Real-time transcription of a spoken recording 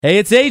Hey,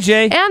 it's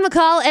AJ. And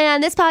McCall,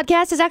 and this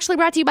podcast is actually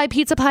brought to you by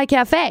Pizza Pie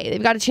Cafe.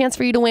 They've got a chance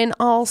for you to win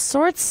all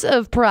sorts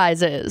of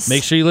prizes.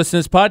 Make sure you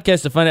listen to this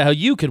podcast to find out how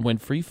you can win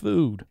free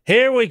food.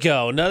 Here we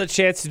go. Another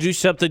chance to do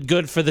something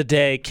good for the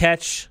day.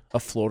 Catch a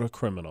Florida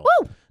criminal.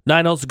 Woo!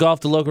 9 holes of golf,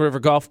 the Logan River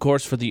Golf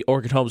Course for the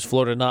Orchid Homes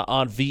Florida Not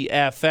on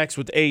VFX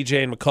with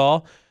AJ and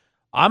McCall.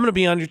 I'm going to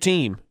be on your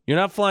team. You're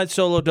not flying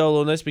solo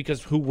dolo in this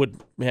because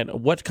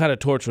what kind of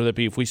torture would it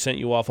be if we sent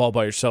you off all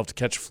by yourself to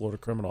catch a Florida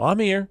criminal? I'm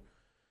here.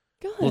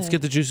 Good. Let's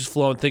get the juices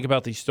flowing. Think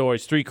about these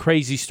stories. 3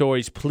 crazy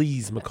stories,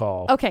 please,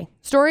 McCall. Okay,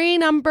 story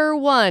number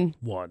 1.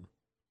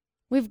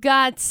 We've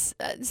got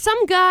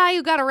some guy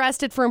who got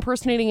arrested for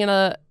impersonating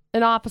an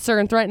officer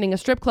and threatening a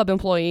strip club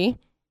employee.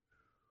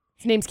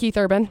 His name's Keith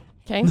Urban.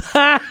 Okay.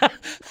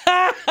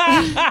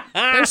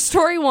 There's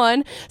story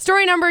 1.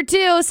 Story number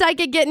 2,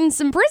 psychic getting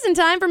some prison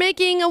time for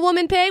making a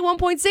woman pay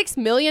 $1.6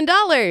 million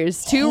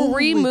to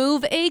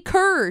remove a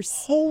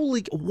curse.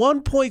 Holy,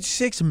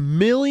 $1.6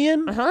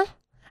 million? Uh-huh.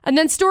 And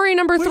then story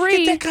number 3. Where'd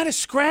you get that kind of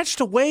scratch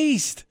to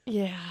waist?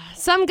 Yeah.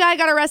 Some guy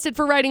got arrested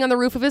for riding on the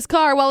roof of his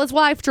car while his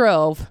wife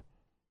drove.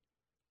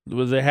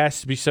 Well, there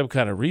has to be some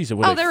kind of reason.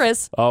 There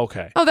is. Oh,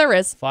 okay. Oh, there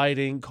is.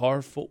 Fighting,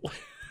 car full.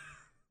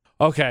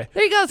 Okay.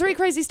 There you go. 3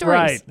 crazy stories.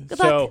 Right. Good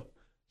luck. So,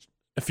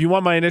 if you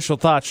want my initial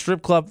thoughts,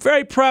 strip club,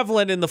 very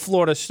prevalent in the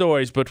Florida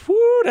stories, but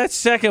whoo, that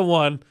second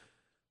one,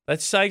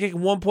 that psychic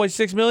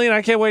 $1.6 million,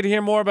 I can't wait to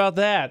hear more about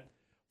that.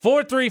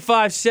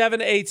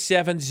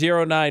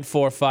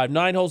 435-787-0945.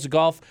 9 holes of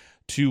golf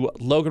to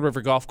Logan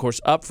River Golf Course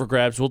up for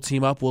grabs. We'll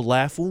team up. We'll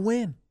laugh. We'll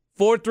win.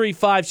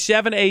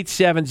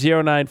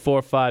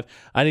 435-787-0945.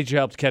 I need your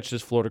help to catch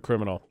this Florida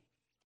criminal.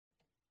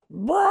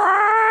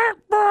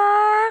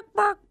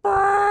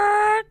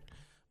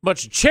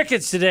 Bunch of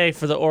chickens today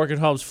for the Orchid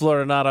Homes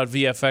Florida Not on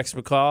VFX,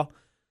 McCall.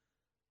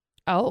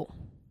 Oh.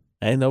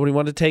 And nobody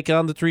wanted to take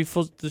on the three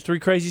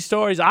crazy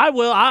stories. I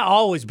will. I'll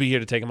always be here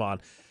to take them on.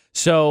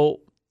 So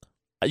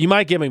you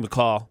might give me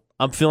McCall.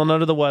 I'm feeling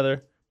under the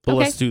weather, but Okay.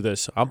 Let's do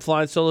this. I'm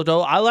flying solo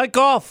dolo. I like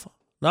golf.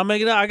 Not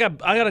making it. I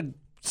got a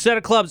set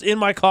of clubs in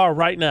my car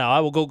right now. I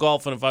will go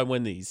golfing if I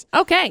win these.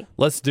 Okay.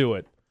 Let's do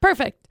it.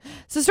 Perfect.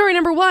 So story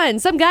number 1,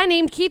 some guy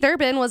named Keith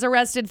Urban was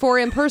arrested for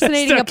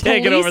impersonating a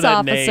police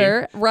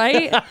officer,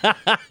 right?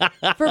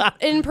 For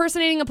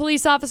impersonating a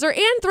police officer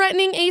and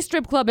threatening a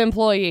strip club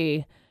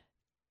employee.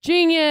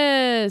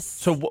 Genius.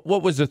 So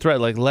what was the threat?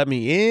 Like, let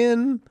me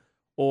in?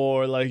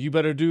 Or like, you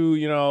better do,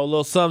 a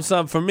little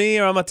something for me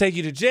or I'm going to take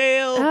you to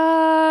jail?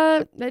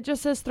 It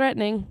just says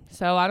threatening.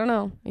 So I don't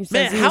know. He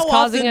says Man, he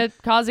was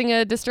causing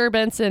a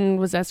disturbance and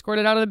was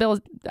escorted out of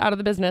the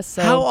business.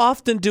 So how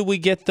often do we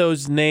get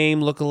those the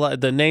name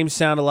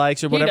sound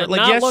alikes or whatever? He does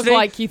not look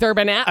like Keith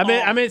Urban at all.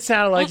 I mean, it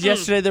sounded like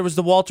yesterday there was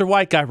the Walter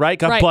White guy, right?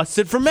 Got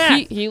busted for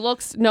meth. He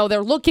looks. No,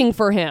 they're looking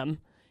for him.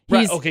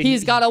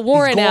 He's got a he's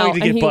warrant going out, to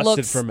get and he busted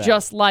looks for meth.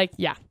 just like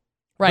right.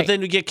 But then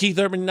we get Keith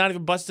Urban not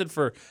even busted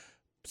for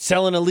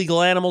selling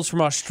illegal animals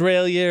from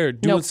Australia or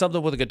doing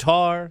something with a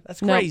guitar.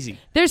 That's crazy.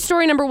 There's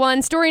story number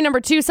 1. Story number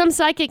 2, some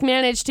psychic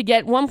managed to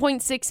get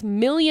 $1.6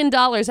 million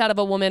out of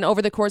a woman over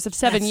the course of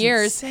 7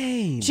 years.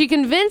 Insane. She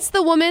convinced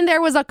the woman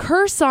there was a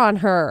curse on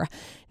her.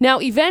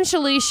 Now,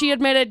 eventually, she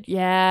admitted,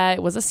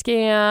 it was a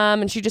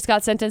scam, and she just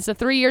got sentenced to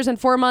 3 years and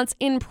 4 months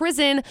in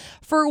prison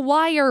for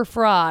wire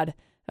fraud.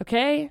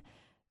 Okay?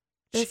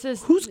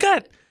 Who's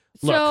got...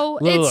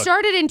 It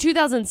started in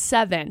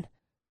 2007.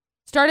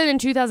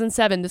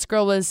 This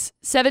girl was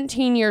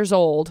 17 years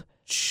old.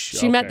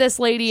 She met this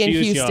lady in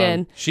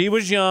Houston. She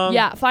was young.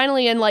 Yeah,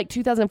 finally in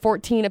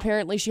 2014,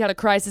 apparently she had a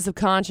crisis of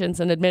conscience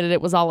and admitted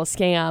it was all a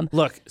scam.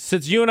 Look,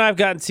 since you and I have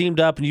gotten teamed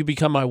up and you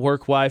become my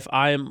work wife,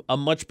 I am a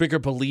much bigger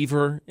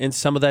believer in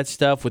some of that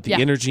stuff with the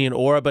energy and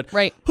aura. But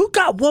who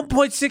got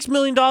 $1.6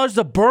 million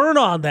to burn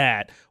on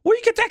that? Where do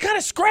you get that kind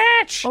of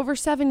scratch? Over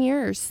 7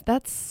 years.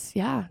 That's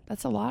a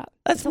lot.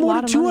 That's more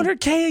than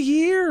 $200K a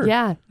year.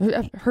 Yeah.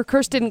 Her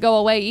curse didn't go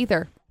away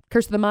either.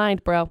 Curse of the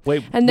mind, bro.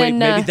 Wait,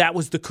 maybe that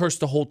was the curse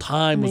the whole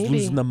time, was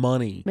losing the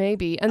money.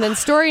 Maybe. And then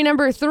story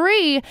number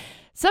 3,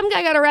 some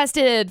guy got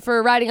arrested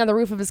for riding on the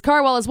roof of his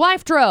car while his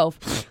wife drove.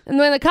 And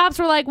when the cops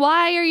were like,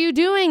 why are you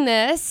doing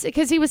this?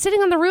 Because he was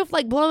sitting on the roof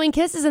blowing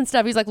kisses and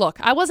stuff. He's like, look,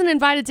 I wasn't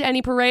invited to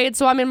any parade,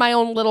 so I'm in my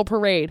own little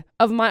parade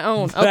of my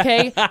own,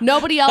 okay?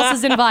 Nobody else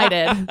is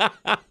invited.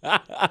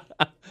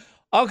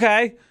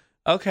 Okay.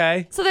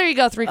 So there you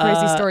go, 3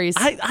 crazy stories.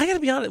 I got to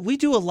be honest. We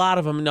do a lot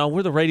of them. No,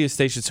 we're the radio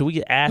station, so we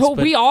get asked. Oh,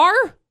 we are?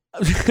 We're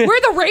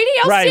the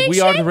radio station? Right,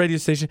 we are the radio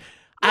station.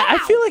 Wow. I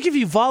feel like if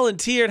you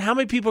volunteered, how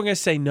many people are going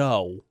to say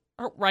no?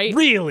 Right.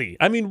 Really?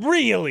 I mean,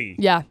 really?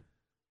 Yeah.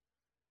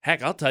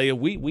 Heck, I'll tell you,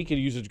 we could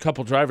use a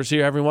couple drivers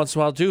here every once in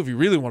a while, too, if you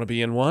really want to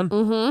be in one.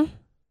 Mm-hmm.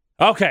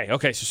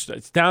 Okay, so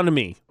it's down to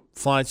me.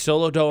 Flying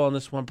solo dolo on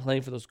this one,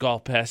 playing for those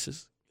golf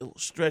passes. A little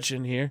stretch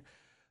in here.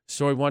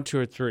 Story 1, 2,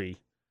 or 3.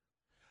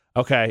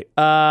 Okay.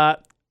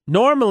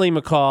 Normally,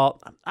 McCall,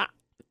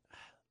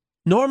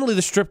 normally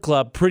the strip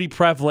club, pretty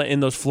prevalent in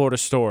those Florida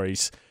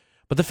stories.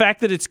 But the fact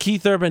that it's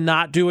Keith Urban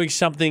not doing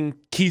something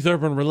Keith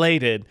Urban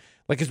related,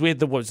 Like, because we had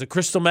the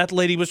crystal meth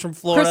lady was from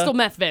Florida. Crystal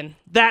methvin.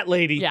 That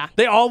lady. Yeah.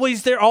 They're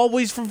always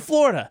from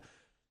Florida.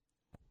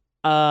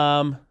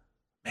 Man,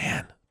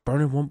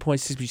 burning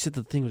 1.6. You said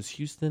the thing was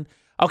Houston.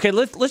 Okay,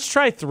 let's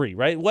try 3.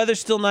 Right, weather's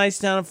still nice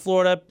down in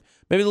Florida.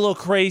 Maybe the little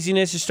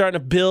craziness is starting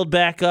to build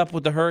back up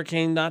with the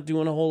hurricane not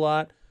doing a whole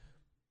lot.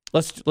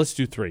 Let's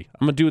do 3.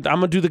 I'm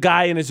gonna do the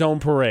guy in his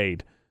own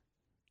parade.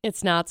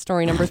 It's not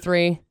story number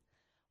 3.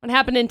 What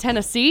happened in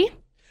Tennessee?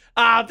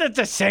 That's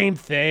the same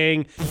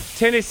thing.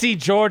 Tennessee,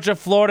 Georgia,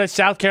 Florida,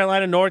 South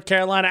Carolina, North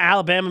Carolina,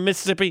 Alabama,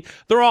 Mississippi.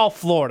 They're all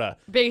Florida.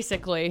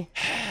 Basically,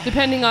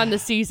 depending on the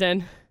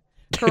season.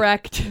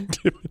 Correct.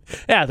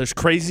 Yeah, there's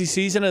crazy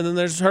season and then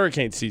there's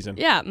hurricane season.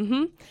 Yeah.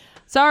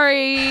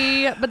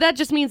 Sorry, but that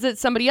just means that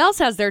somebody else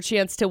has their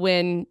chance to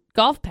win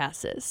golf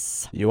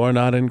passes. You are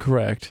not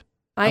incorrect.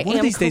 One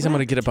of these days I'm going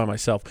to get it by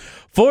myself.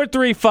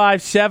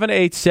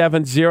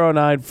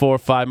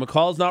 435-787-0945.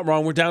 McCall's not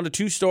wrong. We're down to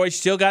 2 stories.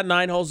 Still got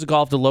 9 holes of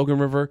golf to Logan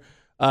River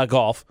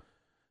Golf.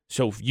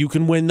 So you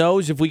can win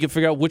those if we can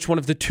figure out which one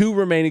of the 2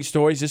 remaining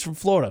stories is from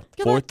Florida.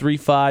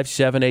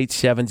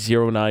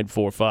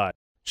 435-787-0945.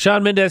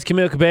 Shawn Mendes,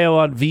 Camille Cabello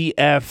on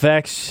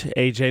VFX.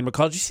 AJ and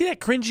McCall. Did you see that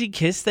cringy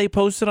kiss they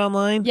posted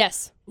online?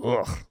 Yes.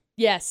 Ugh.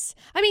 Yes.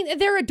 I mean,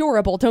 they're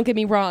adorable. Don't get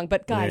me wrong.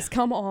 But guys,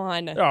 come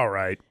on. All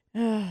right.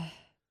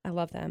 I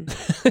love them.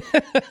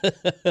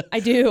 I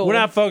do. We're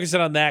not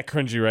focusing on that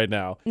cringy right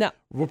now. No.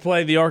 We're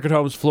playing the Orchid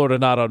Homes Florida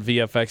Not on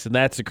VFX, and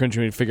that's the cringy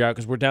we need to figure out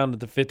because we're down to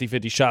the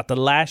 50-50 shot, the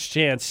last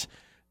chance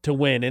to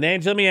win. And,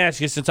 Angie, let me ask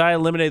you, since I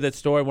eliminated that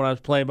story when I was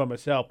playing by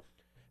myself, have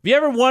you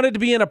ever wanted to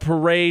be in a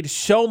parade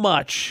so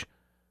much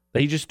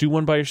that you just do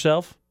one by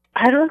yourself?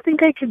 I don't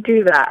think I could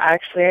do that,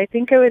 actually. I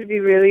think I would be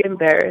really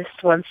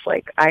embarrassed once,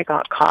 I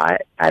got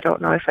caught. I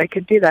don't know if I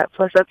could do that.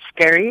 Plus, that's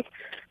scary.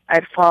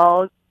 I'd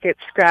fall, get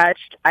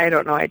scratched. I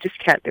don't know. I just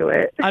can't do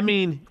it. I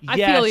mean, I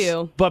yes, feel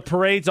you. But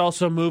parades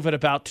also move at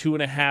about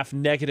 2.5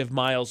 negative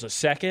miles a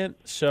second.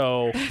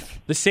 So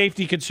the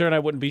safety concern, I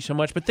wouldn't be so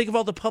much. But think of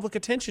all the public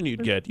attention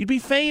you'd get. You'd be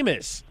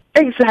famous.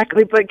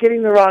 Exactly, but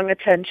getting the wrong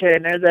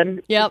attention, and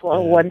then people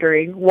are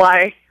wondering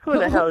why. Who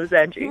the hell is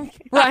Angie?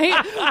 Right?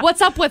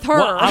 What's up with her?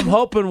 Well, I'm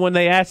hoping when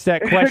they ask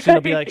that question,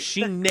 they'll be like,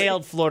 she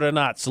nailed Florida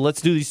Not. So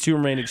let's do these 2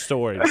 remaining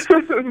stories.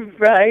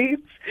 Right?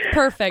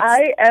 Perfect.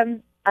 I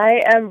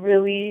am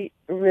really,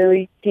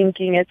 really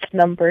thinking it's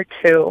number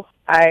 2.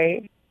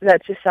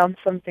 That just sounds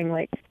something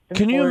like.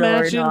 Can you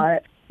imagine? Or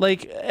not.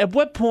 Like, at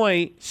what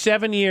point,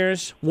 7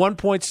 years,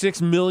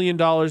 $1.6 million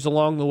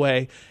along the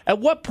way, at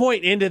what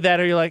point into that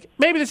are you like,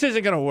 maybe this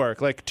isn't going to work?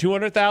 Like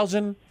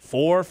 200,000,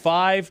 4,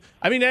 5?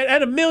 I mean,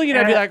 at $1 million,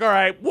 I'd be like, all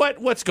right,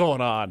 what's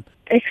going on?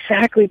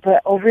 Exactly,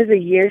 but over the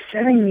years,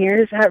 7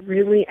 years, that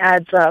really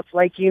adds up.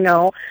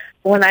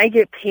 When I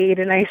get paid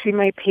and I see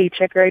my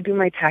paycheck or I do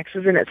my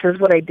taxes and it says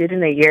what I did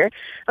in a year,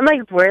 I'm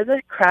like, where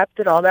the crap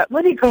did all that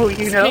money go,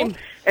 And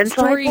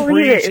so I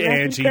believe it.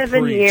 Angie,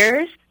 7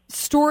 years.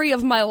 Story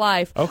of my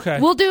life. Okay.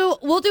 We'll do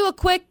a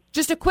quick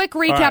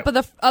recap right.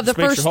 of the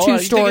first 2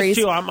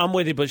 stories. I'm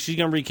with you, but she's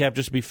gonna recap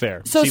just to be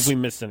fair. See if we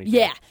missed anything.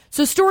 Yeah.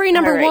 So story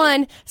number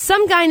 1: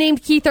 some guy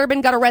named Keith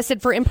Urban got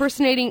arrested for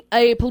impersonating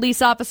a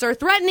police officer,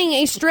 threatening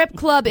a strip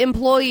club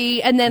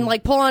employee, and then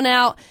pulling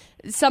out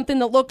something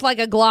that looked like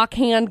a Glock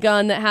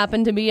handgun that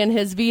happened to be in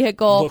his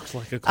vehicle. Looks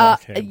like a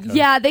Glock handgun.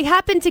 Yeah, they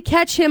happened to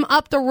catch him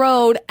up the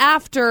road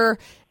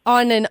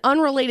on an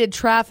unrelated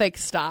traffic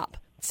stop.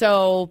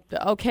 So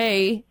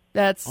okay.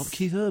 That's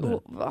Keith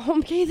Urban.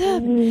 Keith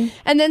Urban.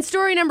 And then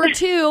story number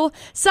 2,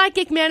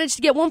 Psychic managed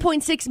to get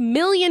 $1.6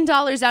 million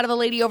out of a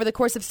lady over the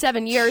course of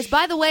 7 years.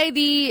 By the way,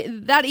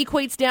 that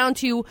equates down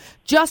to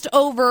just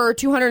over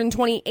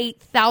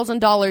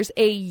 $228,000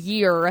 a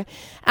year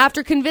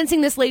after convincing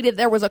this lady that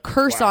there was a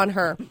curse on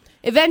her.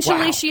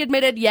 Eventually, she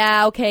admitted,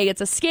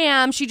 it's a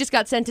scam. She just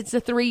got sentenced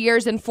to 3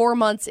 years and 4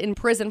 months in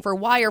prison for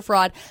wire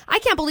fraud. I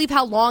can't believe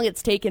how long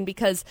it's taken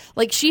because,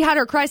 she had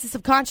her crisis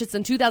of conscience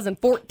in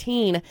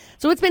 2014.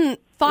 So it's been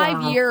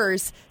 5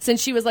 years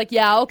since she was like,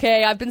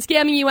 I've been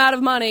scamming you out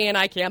of money and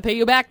I can't pay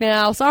you back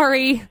now.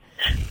 Sorry.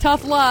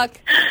 Tough luck.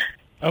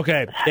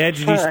 Okay.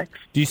 Angie,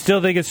 do you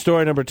still think it's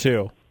story number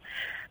 2?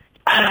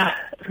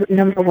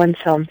 Number 1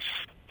 sounds.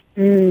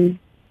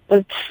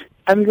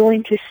 I'm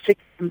going to stick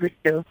with number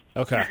 2.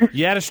 Okay.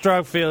 You had a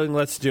strong feeling.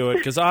 Let's do it.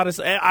 Because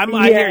honestly,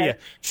 I hear you.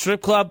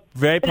 Strip club,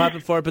 very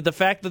popular for it. But the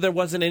fact that there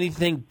wasn't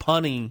anything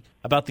punny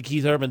about the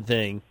Keith Urban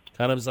thing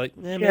kind of was like,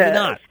 maybe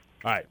not.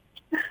 All right.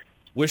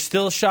 We're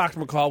still shocked,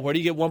 McCall. Where do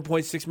you get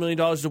 $1.6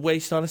 million to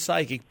waste on a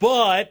psychic?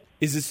 But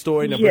is it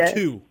story number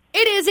 2?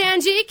 It is,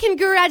 Angie.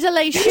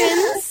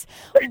 Congratulations.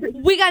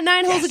 We got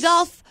 9 holes of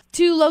golf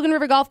to Logan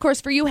River Golf Course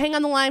for you. Hang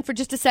on the line for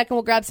just a second.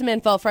 We'll grab some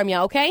info from you,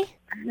 okay?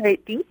 All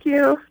right. Thank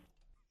you.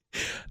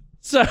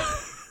 So,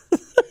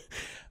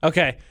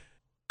 okay.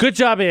 Good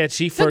job,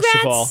 Angie, first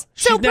Congrats. of all. So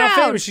She's now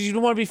proud. famous. She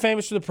didn't want to be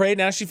famous for the parade.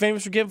 Now she's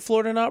famous for getting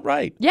Florida not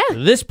right. Yeah.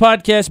 This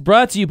podcast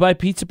brought to you by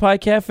Pizza Pie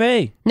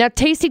Cafe. Now,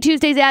 Tasty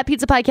Tuesdays at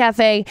Pizza Pie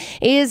Cafe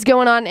is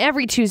going on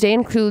every Tuesday.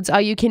 Includes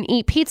all you can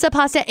eat pizza,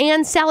 pasta,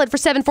 and salad for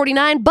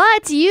 $7.49.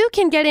 But you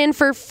can get in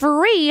for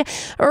free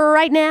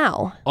right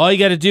now. All you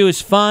got to do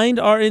is find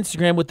our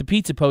Instagram with the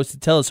pizza post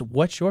and tell us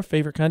what's your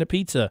favorite kind of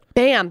pizza.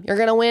 Bam! You're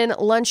going to win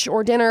lunch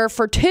or dinner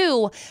for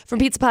two from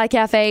Pizza Pie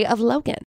Cafe of Logan.